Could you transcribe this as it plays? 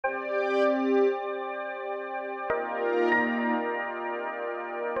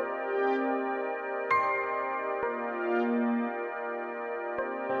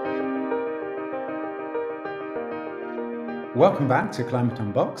Welcome back to Climate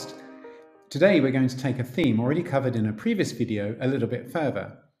Unboxed. Today we're going to take a theme already covered in a previous video a little bit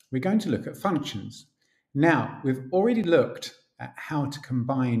further. We're going to look at functions. Now, we've already looked at how to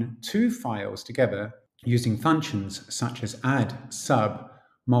combine two files together using functions such as add, sub,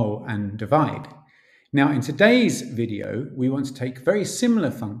 mul, and divide. Now, in today's video, we want to take very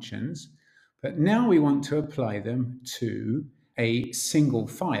similar functions, but now we want to apply them to a single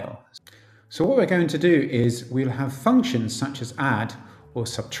file. So what we're going to do is we'll have functions such as add or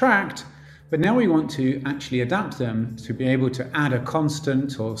subtract, but now we want to actually adapt them to be able to add a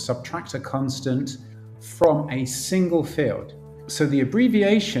constant or subtract a constant from a single field. So the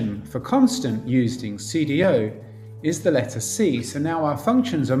abbreviation for constant used in CDO is the letter C. So now our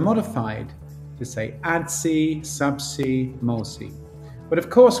functions are modified to say add C, sub C, mul C. But of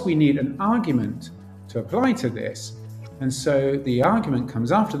course we need an argument to apply to this. And so the argument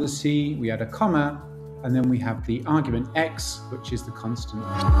comes after the C, we add a comma, and then we have the argument x, which is the constant.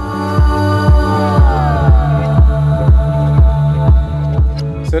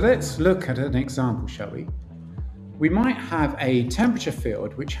 So let's look at an example, shall we? We might have a temperature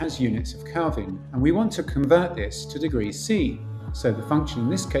field which has units of Kelvin, and we want to convert this to degrees C. So the function in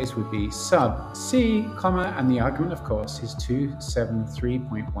this case would be sub C, comma, and the argument, of course, is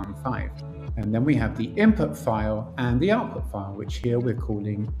 273.15. And then we have the input file and the output file, which here we're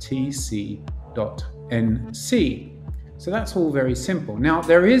calling tc.nc. So that's all very simple. Now,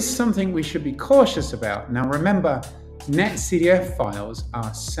 there is something we should be cautious about. Now, remember, netcdf files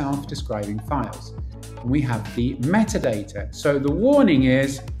are self-describing files. And we have the metadata. So the warning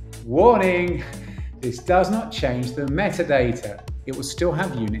is, warning, this does not change the metadata. It will still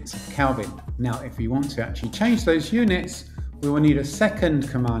have units of Kelvin. Now, if we want to actually change those units, we will need a second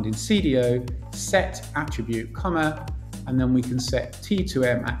command in CDO, set attribute, comma, and then we can set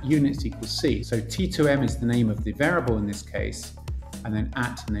t2m at units equals C. So t2m is the name of the variable in this case, and then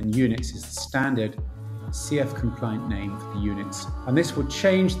at and then units is the standard CF compliant name for the units. And this will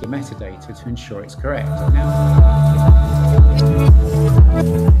change the metadata to ensure it's correct.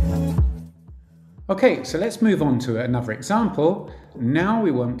 Okay, so let's move on to another example. Now we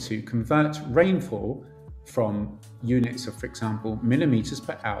want to convert rainfall from units of, for example, millimeters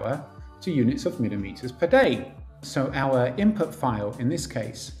per hour to units of millimeters per day. So our input file in this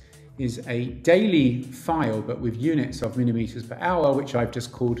case is a daily file, but with units of millimeters per hour, which I've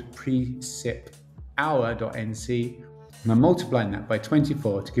just called precip hour.nc, and I'm multiplying that by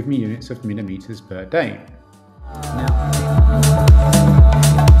 24 to give me units of millimeters per day.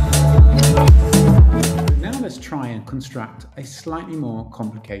 Now let's try and construct a slightly more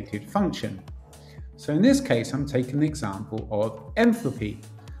complicated function. So in this case, I'm taking the example of enthalpy.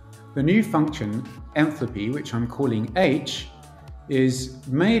 The new function, enthalpy, which I'm calling h, is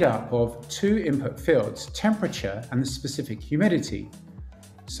made up of two input fields, temperature and the specific humidity.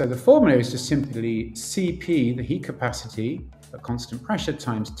 So the formula is just simply Cp, the heat capacity at constant pressure,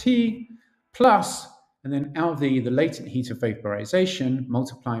 times T, plus, and then Lv, the latent heat of vaporization,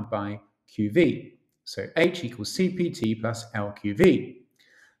 multiplied by Qv. So H equals Cpt plus Lqv.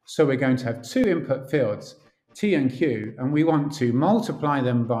 So we're going to have two input fields, T and Q, and we want to multiply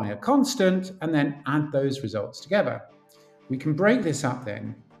them by a constant and then add those results together. We can break this up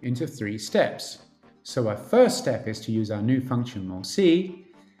then into three steps. So our first step is to use our new function mul C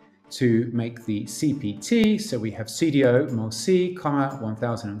to make the CPT. So we have CDO mul C, comma,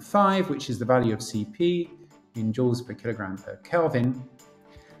 1005, which is the value of Cp in joules per kilogram per Kelvin.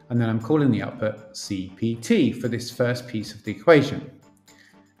 And then I'm calling the output CPT for this first piece of the equation.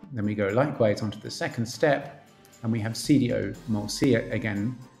 Then we go likewise onto the second step, and we have CDO mul C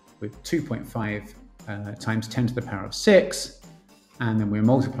again with 2.5 times 10 to the power of 6. And then we're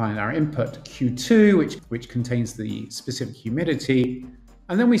multiplying our input Q2, which contains the specific humidity.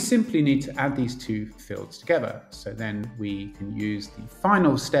 And then we simply need to add these two fields together. So then we can use the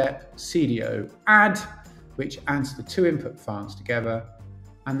final step, CDO add, which adds the two input files together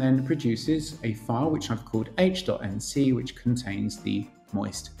and then produces a file which I've called h.nc, which contains the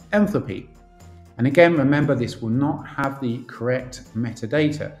moist enthalpy. And again, remember, this will not have the correct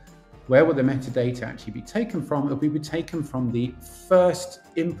metadata. Where will the metadata actually be taken from? It will be taken from the first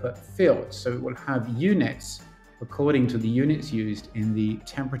input field. So it will have units according to the units used in the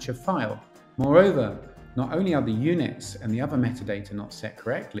temperature file. Moreover, not only are the units and the other metadata not set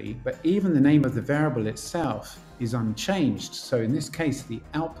correctly, but even the name of the variable itself is unchanged. So in this case, the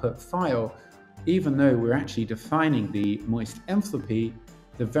output file, even though we're actually defining the moist enthalpy,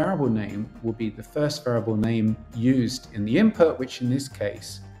 the variable name will be the first variable name used in the input, which in this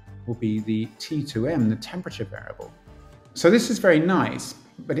case will be the T2m, the temperature variable. So this is very nice,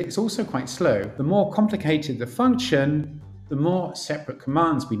 but it's also quite slow. The more complicated the function, the more separate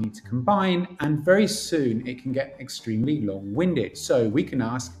commands we need to combine, and very soon it can get extremely long-winded. So we can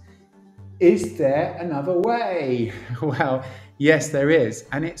ask, is there another way? Well, yes, there is,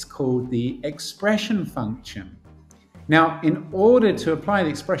 and it's called the expression function. Now, in order to apply the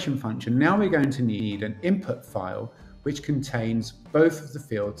expression function, now we're going to need an input file which contains both of the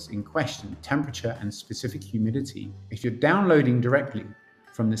fields in question, temperature and specific humidity. If you're downloading directly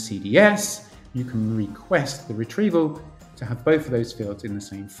from the CDS, you can request the retrieval to have both of those fields in the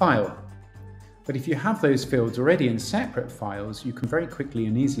same file. But if you have those fields already in separate files, you can very quickly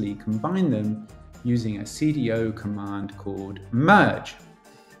and easily combine them using a CDO command called merge.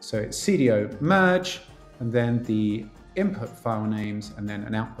 So it's CDO merge, and then the input file names, and then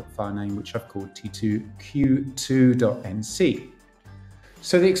an output file name, which I've called t2q2.nc.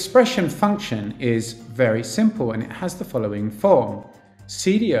 So the expression function is very simple, and it has the following form.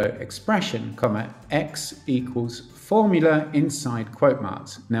 CDO expression, x equals formula inside quote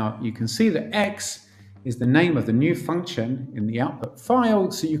marks. Now you can see that x is the name of the new function in the output file,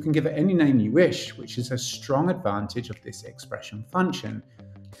 so you can give it any name you wish, which is a strong advantage of this expression function.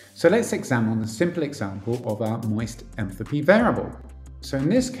 So let's examine the simple example of our moist enthalpy variable. So in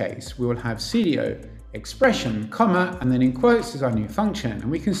this case, we will have CDO expression, and then in quotes is our new function.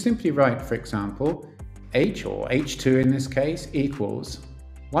 And we can simply write, for example, H, or H2 in this case, equals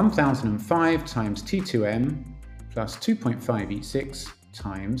 1005 times T2M plus 2.5E6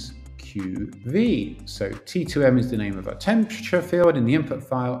 times QV. So T2M is the name of our temperature field in the input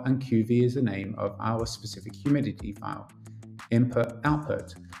file, and QV is the name of our specific humidity file, input,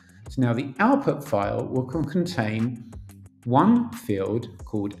 output. So now the output file will contain one field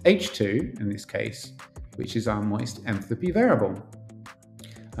called H2, in this case, which is our moist enthalpy variable.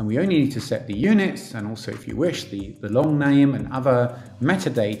 And we only need to set the units, and also, if you wish, the long name and other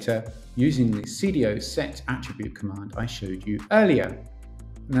metadata using the CDO set attribute command I showed you earlier.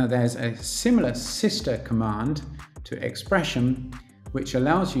 Now there's a similar sister command to expression, which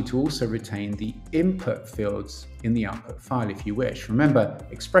allows you to also retain the input fields in the output file if you wish. Remember,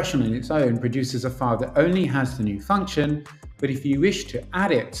 expression on its own produces a file that only has the new function, but if you wish to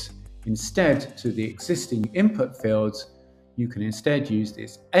add it instead to the existing input fields, you can instead use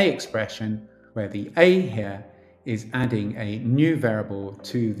this A expression, where the A here is adding a new variable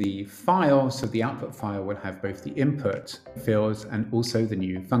to the file, so the output file will have both the input fields and also the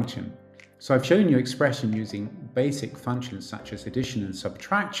new function. So I've shown you expression using basic functions such as addition and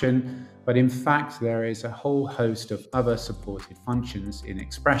subtraction, but in fact there is a whole host of other supported functions in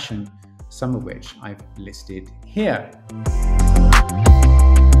expression, some of which I've listed here.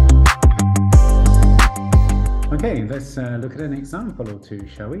 Okay, let's look at an example or two,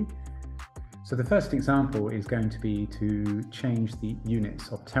 shall we? So the first example is going to be to change the units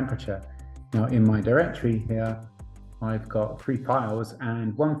of temperature. Now in my directory here, I've got 3 files,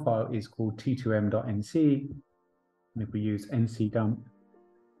 and one file is called t2m.nc. And if we use ncdump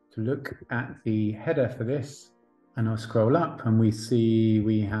to look at the header for this, and I'll scroll up and we see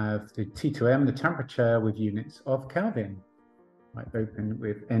we have the T2M, the temperature, with units of Kelvin. I open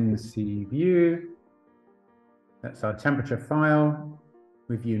with ncview. That's our temperature file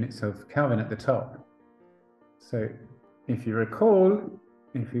with units of Kelvin at the top. So if you recall,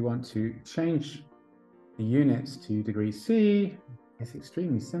 if we want to change the units to degrees C, it's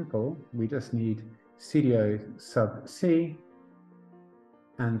extremely simple. We just need CDO sub C,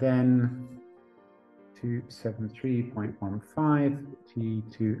 and then 273.15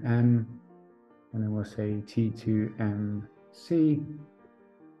 T2M, and then we'll say T2MC.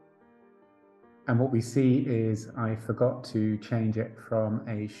 And what we see is I forgot to change it from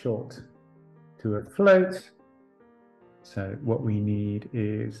a short to a float. So what we need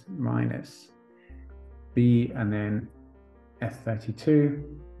is minus B and then F32,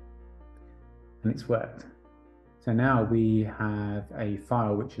 and it's worked. So now we have a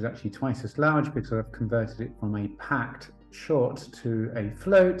file which is actually twice as large because I've converted it from a packed short to a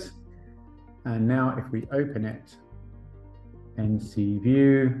float. And now if we open it,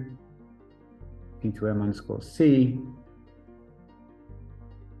 ncview, T2M_C,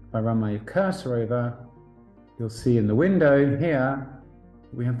 if I run my cursor over, you'll see in the window here,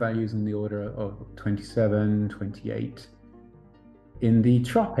 we have values in the order of 27, 28 in the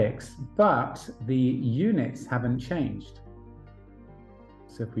tropics, but the units haven't changed.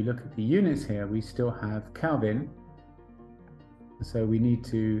 So if we look at the units here, we still have Kelvin. So we need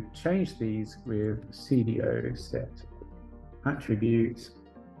to change these with CDO set attributes,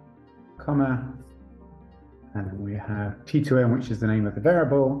 comma, and then we have T2M, which is the name of the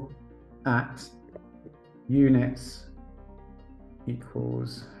variable, at units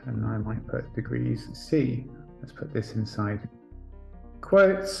equals, and I might put degrees C. Let's put this inside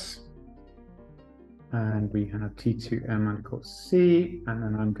quotes. And we have T2M_C, and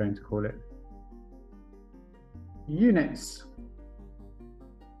then I'm going to call it units.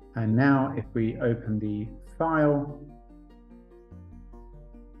 And now if we open the file,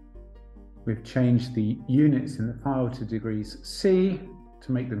 we've changed the units in the file to degrees C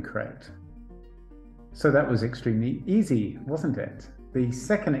to make them correct. So that was extremely easy, wasn't it? The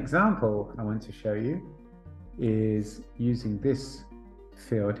second example I want to show you is using this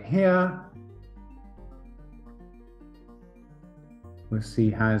field here. We'll see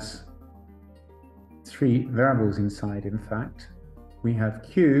has 3 variables inside, in fact. We have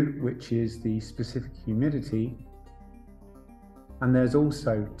Q, which is the specific humidity, and there's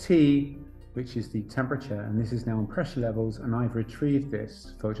also T, which is the temperature, and this is now on pressure levels, and I've retrieved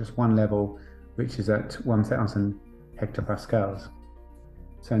this for just one level, which is at 1000 hectopascals.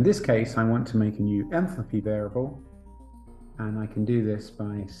 So in this case, I want to make a new enthalpy variable, and I can do this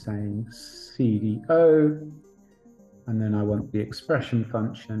by saying CDO, and then I want the expression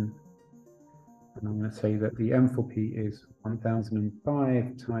function, and I'm going to say that the enthalpy is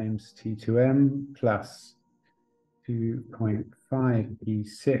 1005 times T2M plus 2.5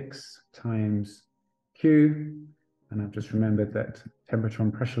 E6 times Q, and I've just remembered that temperature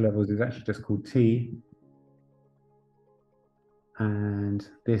on pressure levels is actually just called T, and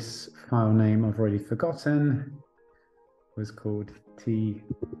this file name I've already forgotten was called B,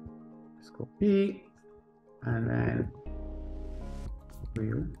 and then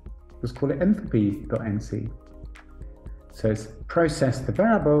we'll just call it enthalpy.nc. So it's process the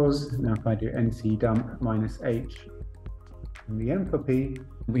variables. Now if I do nc dump minus h in the enthalpy,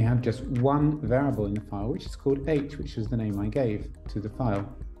 we have just one variable in the file, which is called h, which is the name I gave to the file,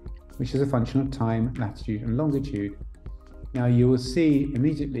 which is a function of time, latitude, and longitude. Now you will see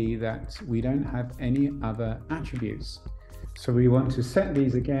immediately that we don't have any other attributes. So we want to set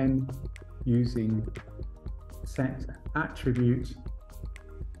these again using set attribute,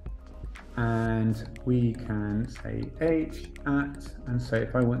 and we can say h at, and so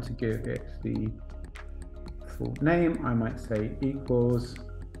if I want to give it the full name, I might say equals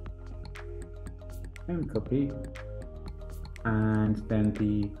enthalpy, and then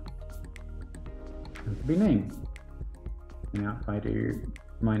the enthalpy name. Now if I do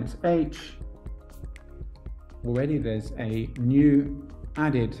minus h, already there's a new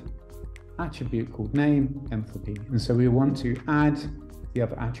added attribute called name enthalpy, and so we want to add the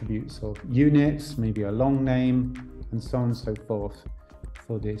other attributes of units, maybe a long name, and so on and so forth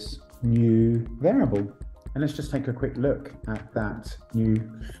for this new variable. And let's just take a quick look at that new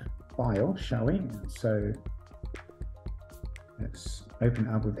file, shall we? So let's open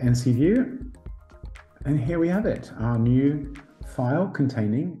it up with NCView, and here we have it, our new file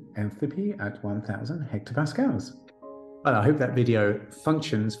containing enthalpy at 1000 hectopascals. Well, I hope that video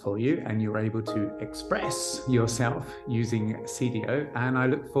functions for you and you're able to express yourself using CDO, and I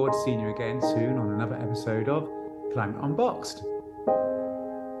look forward to seeing you again soon on another episode of Climate Unboxed.